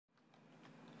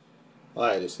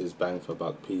Hi, this is Bang for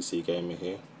Buck PC Gamer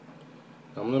here.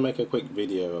 I'm going to make a quick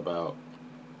video about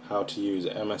how to use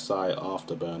MSI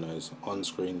Afterburner's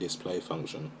on-screen display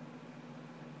function.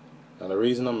 Now the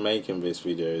reason I'm making this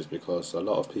video is because a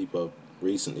lot of people have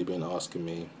recently been asking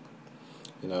me,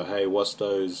 hey, what's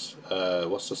the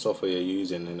software you're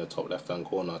using in the top left hand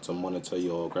corner to monitor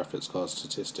your graphics card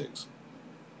statistics?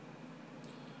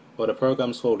 Well, the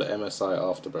program's called the MSI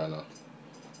Afterburner,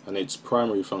 and its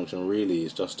primary function really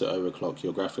is just to overclock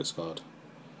your graphics card,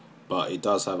 but it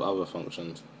does have other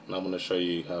functions, and I'm going to show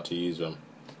you how to use them.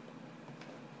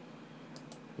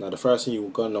 Now the first thing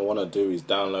you're going to want to do is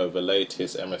download the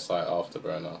latest MSI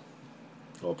Afterburner,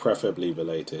 or preferably the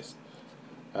latest.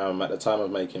 At the time of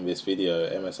making this video,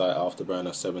 MSI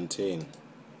Afterburner 17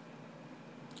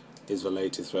 is the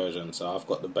latest version, so I've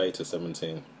got the beta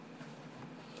 17.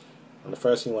 And the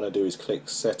first thing you want to do is click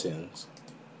Settings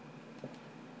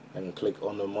and click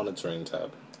on the Monitoring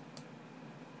tab.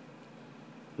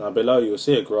 Now below you'll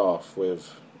see a graph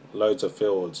with loads of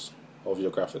fields of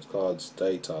your graphics card's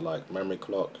data, like memory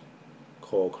clock,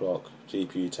 core clock,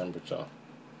 GPU temperature.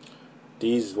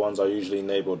 These ones are usually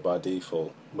enabled by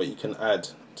default, but you can add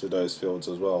to those fields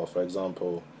as well. For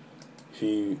example, if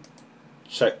you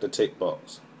check the tick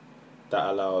box, that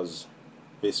allows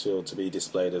this field to be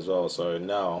displayed as well. So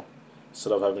now,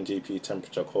 instead of having GPU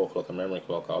temperature, core clock and memory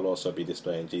clock, I'll also be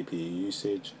displaying GPU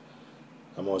usage.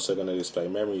 I'm also going to display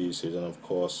memory usage and of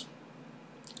course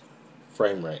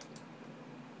frame rate.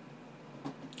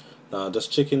 Now just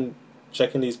checking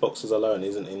these boxes alone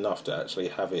isn't enough to actually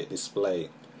have it display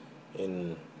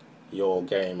in your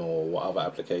game or whatever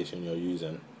application you're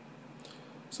using.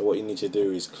 So what you need to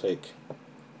do is click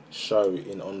Show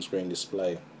in on-screen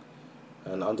display,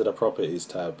 and under the Properties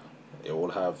tab it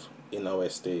will have in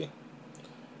OSD.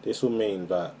 This will mean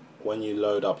that when you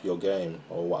load up your game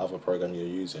or whatever program you're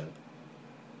using,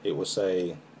 it will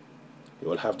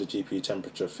have the GPU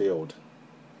temperature field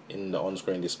in the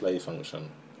on-screen display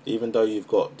function. Even though you've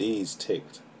got these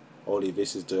ticked,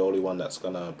 this is the only one that's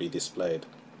gonna be displayed.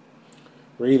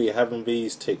 Really, having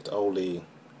these ticked only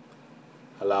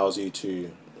allows you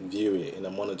to view it in a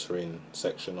monitoring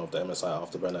section of the MSI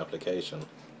Afterburner application.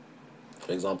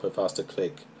 For example, if I was to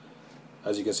click,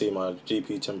 as you can see, my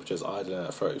GPU temperature is idling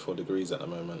at 34 degrees at the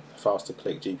moment. If I was to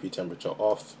click GPU temperature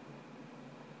off,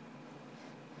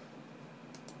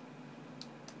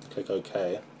 click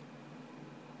OK,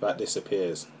 that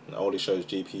disappears and only shows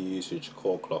GPU usage,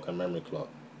 core clock and memory clock.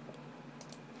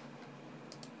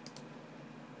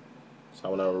 So I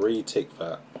want to re-tick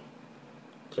that,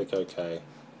 click OK,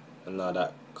 and now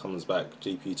that comes back,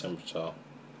 GPU temperature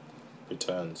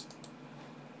returns.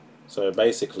 So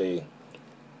basically,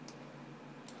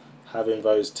 having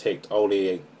those ticked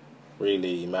only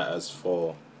really matters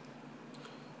for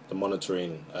the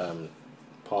monitoring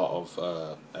part of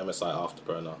MSI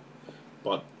Afterburner,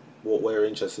 but what we're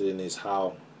interested in is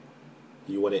how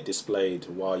you want it displayed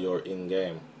while you're in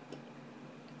game.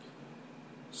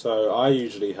 So I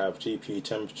usually have GPU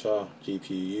temperature, GPU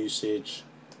usage,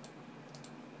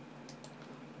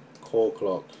 core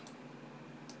clock,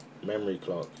 memory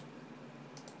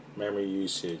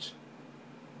usage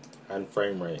and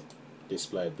frame rate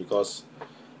displayed, because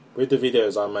with the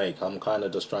videos I make I'm kind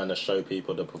of just trying to show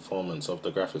people the performance of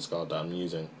the graphics card that I'm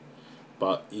using.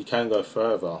 But you can go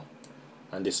further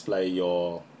and display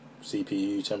your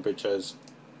CPU temperatures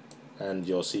and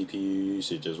your CPU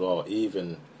usage as well,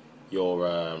 even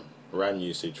your RAM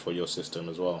usage for your system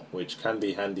as well, which can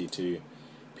be handy to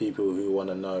people who want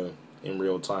to know in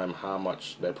real time how hard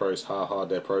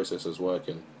their processor is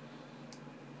working.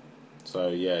 So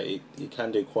yeah, it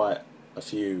can do quite a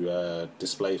few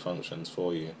display functions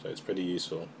for you, so it's pretty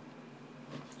useful.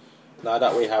 Now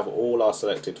that we have all our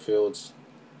selected fields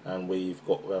and we've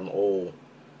got them all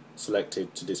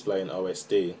selected to display in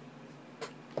OSD,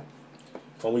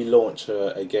 when we launch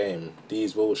a game,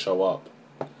 these will show up,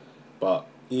 but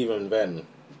even then,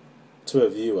 to a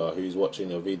viewer who's watching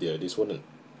your video, this wouldn't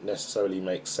necessarily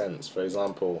make sense. For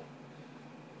example,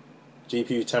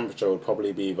 GPU temperature would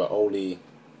probably be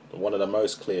one of the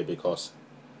most clear, because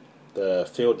the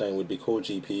field name would be called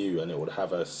GPU and it would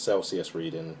have a Celsius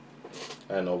reading,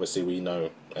 and obviously we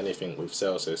know anything with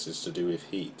Celsius is to do with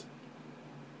heat.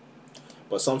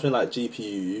 But something like GPU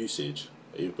usage,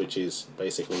 which is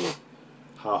basically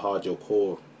how hard your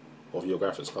core of your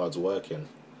graphics card's working,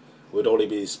 would only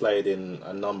be displayed in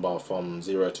a number from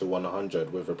 0 to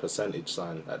 100 with a percentage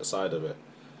sign at the side of it.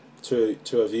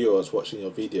 To a viewer who's watching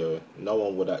your video, no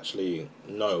one would actually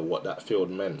know what that field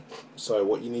meant. So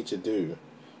what you need to do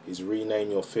is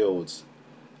rename your fields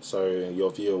so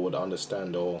your viewer would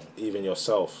understand, or even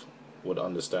yourself would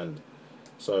understand.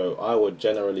 So I would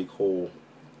generally call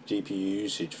GPU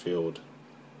usage field,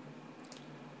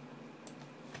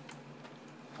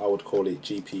 I would call it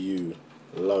GPU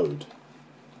load,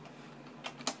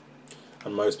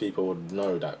 and most people would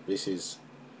know that this is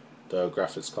the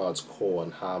graphics card's core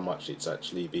and how much it's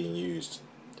actually being used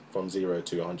from 0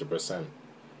 to 100%.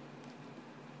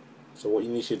 So what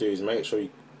you need to do is make sure you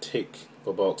tick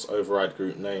the box override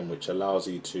group name, which allows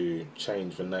you to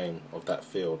change the name of that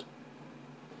field.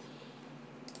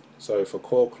 So for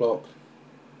core clock,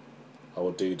 I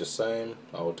will do the same.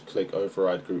 I would click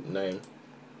override group name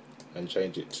and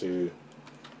change it to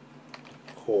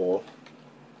core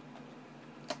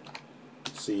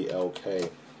CLK.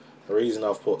 The reason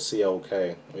I've put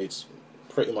CLK, it's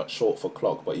pretty much short for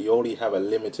clock, but you only have a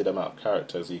limited amount of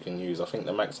characters you can use. I think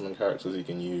the maximum characters you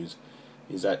can use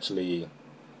is actually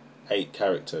 8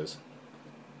 characters.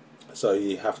 So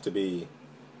you have to be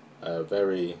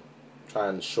try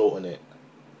and shorten it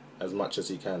as much as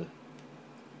you can.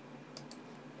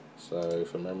 So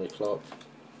for memory clock,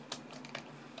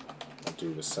 I'll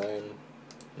do the same.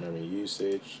 Memory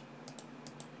usage,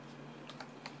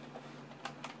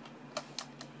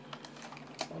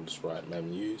 I'll just write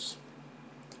mem use.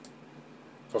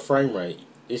 For frame rate,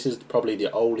 this is probably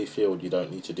the only field you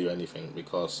don't need to do anything,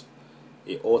 because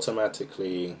it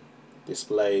automatically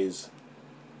displays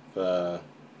the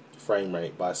frame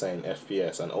rate by saying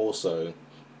FPS, and also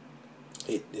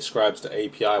it describes the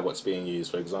API what's being used.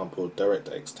 For example,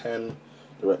 DirectX 10,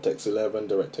 DirectX 11,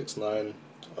 DirectX 9,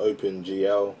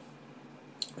 OpenGL,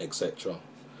 etc.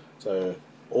 So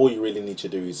all you really need to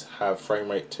do is have frame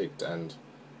rate ticked and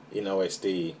in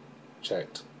OSD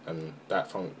checked, and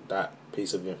that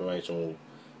piece of information will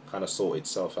kind of sort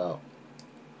itself out.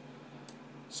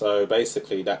 So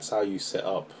basically that's how you set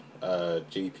up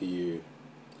GPU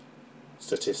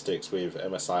statistics with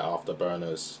MSI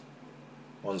Afterburner's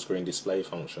on-screen display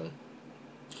function.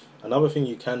 Another thing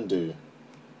you can do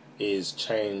is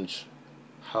change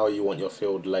how you want your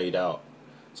field laid out.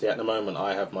 See, at the moment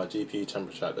I have my GPU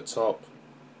temperature at the top,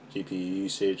 GPU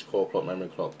usage, core clock, memory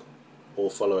clock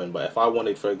all following, but if I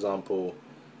wanted, for example,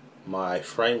 my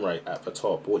frame rate at the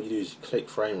top, what you do is you click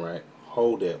frame rate,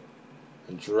 hold it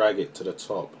and drag it to the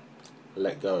top,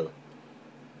 let go,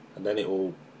 and then it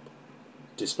will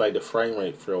display the frame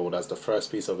rate field as the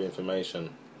first piece of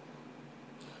information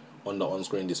on the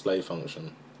on-screen display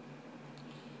function.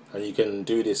 And you can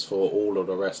do this for all of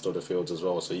the rest of the fields as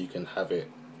well, so you can have it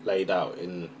laid out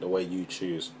in the way you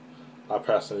choose. I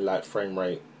personally like frame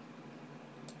rate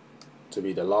to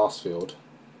be the last field,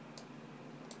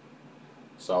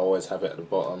 so I always have it at the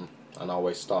bottom, and I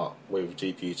always start with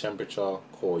GPU temperature,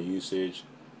 core usage,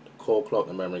 the core clock,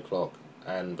 the memory clock,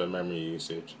 and the memory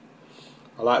usage.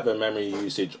 I like the memory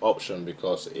usage option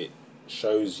because it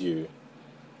shows you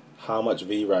how much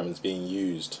VRAM is being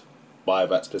used by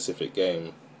that specific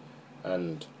game,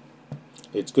 and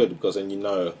it's good because then you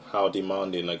know how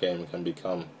demanding a game can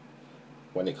become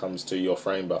when it comes to your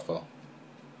frame buffer.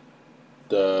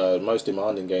 The most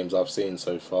demanding games I've seen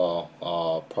so far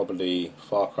are probably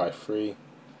Far Cry 3,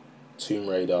 Tomb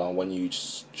Raider, when you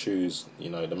choose,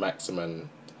 the maximum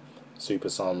super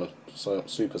sampling,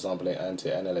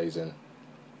 anti-aliasing,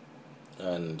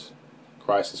 and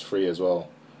Crysis 3 as well,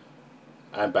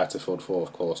 and Battlefield 4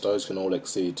 of course. Those can all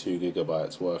exceed 2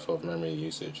 GB worth of memory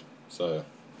usage, so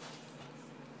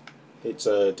it's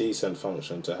a decent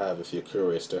function to have if you're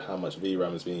curious to how much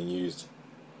VRAM is being used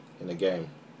in a game.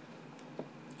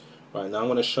 Right, now I'm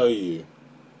going to show you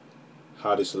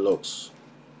how this looks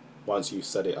once you've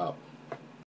set it up.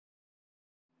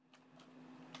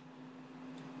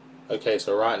 Okay,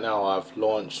 so right now I've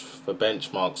launched the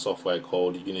benchmark software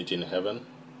called Unity in Heaven.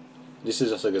 This is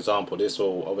just an example. This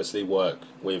will obviously work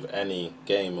with any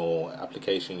game or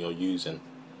application you're using,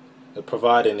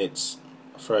 providing it's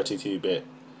 32-bit.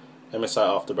 MSI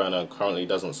Afterburner currently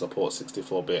doesn't support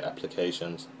 64-bit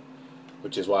applications,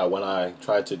 which is why when I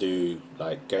try to do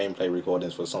like gameplay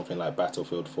recordings for something like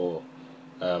Battlefield 4,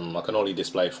 I can only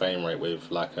display frame rate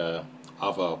with like a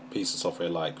other piece of software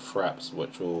like Fraps,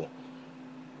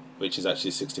 which is actually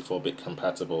 64-bit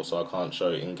compatible, so I can't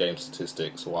show in-game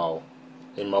statistics while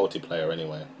in multiplayer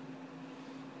anyway.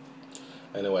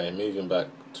 Anyway, moving back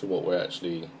to what we're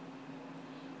actually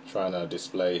trying to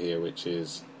display here, which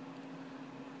is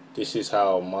this is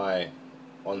how my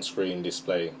on-screen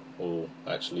display will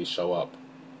actually show up,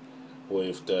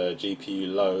 with the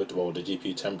GPU load, or the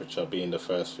GPU temperature being the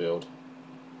first field,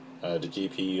 the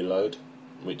GPU load,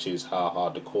 which is how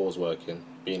hard the core's working,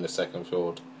 being the second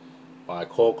field, my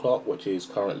core clock, which is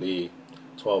currently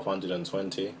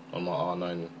 1220 on my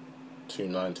R9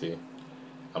 290,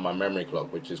 and my memory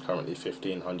clock, which is currently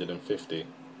 1550.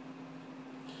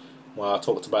 Well, I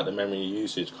talked about the memory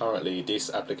usage. Currently this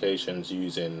application's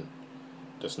using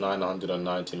just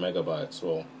 990 megabytes.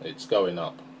 Well, it's going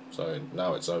up, so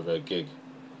now it's over a gig.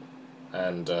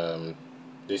 And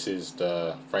this is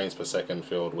the frames per second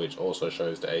field, which also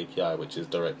shows the API, which is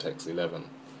DirectX 11.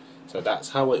 So that's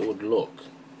how it would look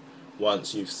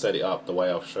once you've set it up the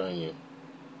way I've shown you.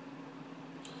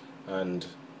 And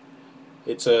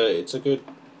it's a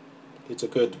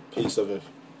good piece of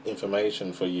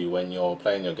information for you when you're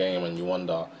playing your game and you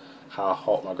wonder how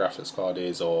hot my graphics card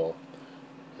is, or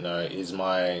you know, is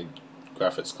my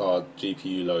graphics card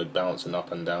GPU load bouncing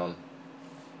up and down.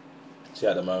 See,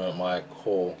 at the moment my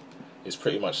core is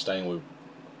pretty much staying with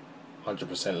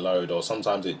 100% load, or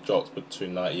sometimes it drops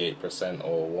between 98%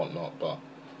 or whatnot, but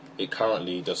it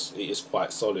currently it is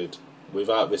quite solid.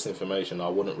 Without this information I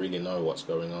wouldn't really know what's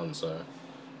going on, so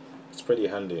it's pretty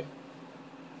handy.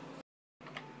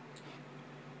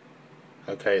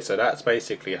 Okay, so that's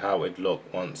basically how it'd look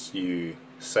once you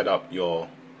set up your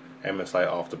MSI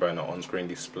Afterburner on-screen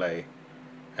display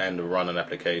and run an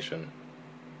application.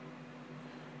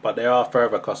 But there are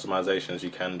further customizations you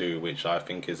can do, which I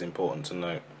think is important to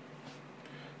note.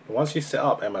 Once you set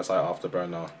up MSI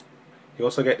Afterburner, you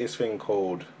also get this thing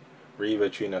called Riva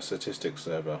Tuner Statistic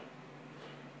Server.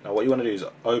 Now what you want to do is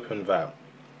open that,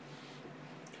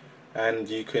 and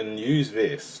you can use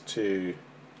this to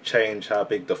change how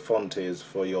big the font is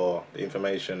for the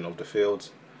information of the fields.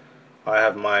 I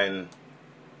have mine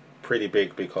pretty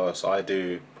big because I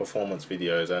do performance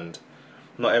videos, and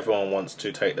not everyone wants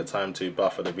to take the time to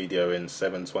buffer the video in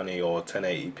 720 or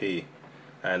 1080p,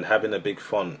 and having a big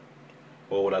font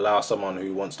will allow someone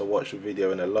who wants to watch the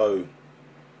video in a low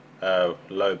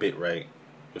bit rate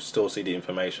will still see the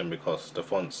information because the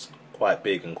font's quite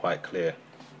big and quite clear.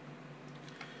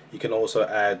 You can also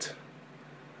add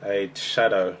a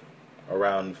shadow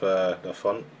around the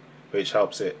font, which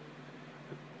helps it.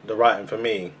 The writing, for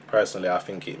me personally, I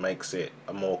think it makes it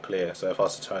more clear. So if I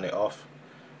was to turn it off,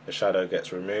 the shadow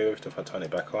gets removed. If I turn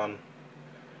it back on,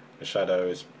 the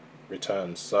shadow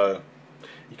returns. So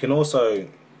you can also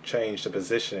change the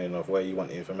positioning of where you want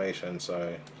the information, so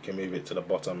you can move it to the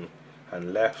bottom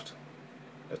hand left,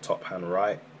 the top hand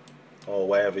right, or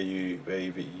wherever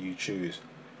you choose.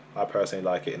 I personally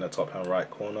like it in the top hand right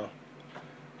corner.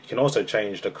 You can also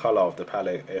change the color of the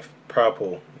palette. If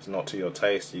purple is not to your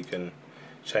taste, you can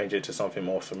change it to something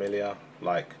more familiar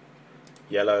like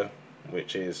yellow,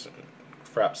 which is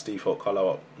Frapp's default color,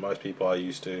 what most people are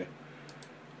used to,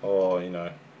 or you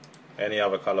know, any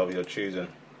other color of your choosing.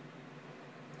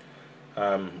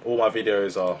 All my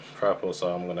videos are purple,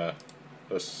 so I'm gonna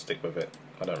just stick with it.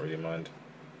 I don't really mind.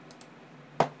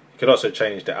 You could also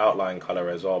change the outline color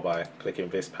as well by clicking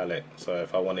this palette. So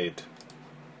if I wanted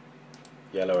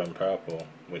yellow and purple,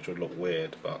 which would look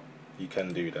weird, but you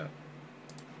can do that.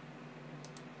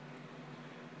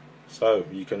 So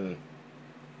you can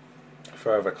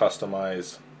further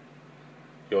customize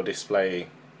your display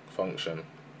function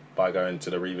by going to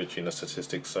the Riva Tuner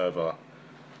Statistic Server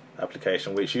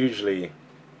application, which usually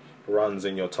runs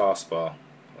in your taskbar,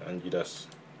 and you just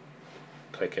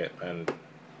click it and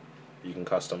you can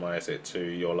customize it to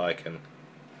your liking.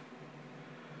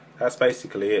 That's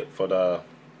basically it for the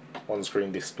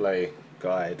on-screen display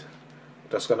guide.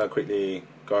 Just going to quickly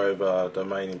go over the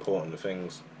main important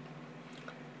things.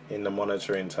 In the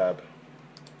monitoring tab,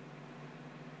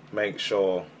 make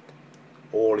sure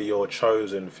all of your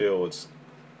chosen fields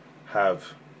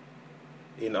have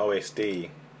in OSD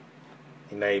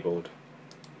enabled,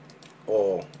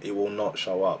 or it will not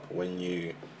show up when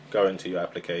you go into your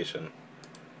application.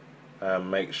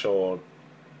 Make sure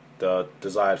the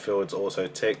desired fields also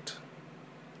ticked,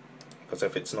 because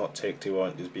if it's not ticked it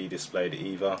won't just be displayed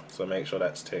either, so make sure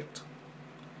that's ticked.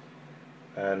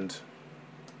 And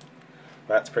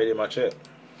that's pretty much it.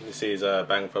 This is a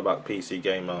Bang for a Buck PC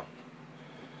Gamer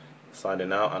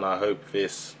signing out, and I hope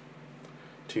this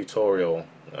tutorial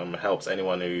helps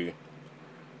anyone who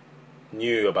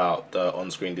knew about the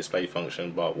on-screen display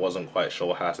function but wasn't quite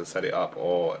sure how to set it up,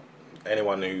 or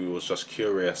anyone who was just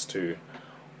curious to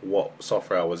what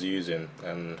software I was using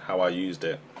and how I used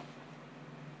it.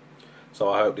 So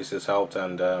I hope this has helped,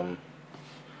 and I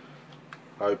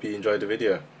hope you enjoyed the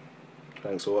video.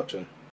 Thanks for watching.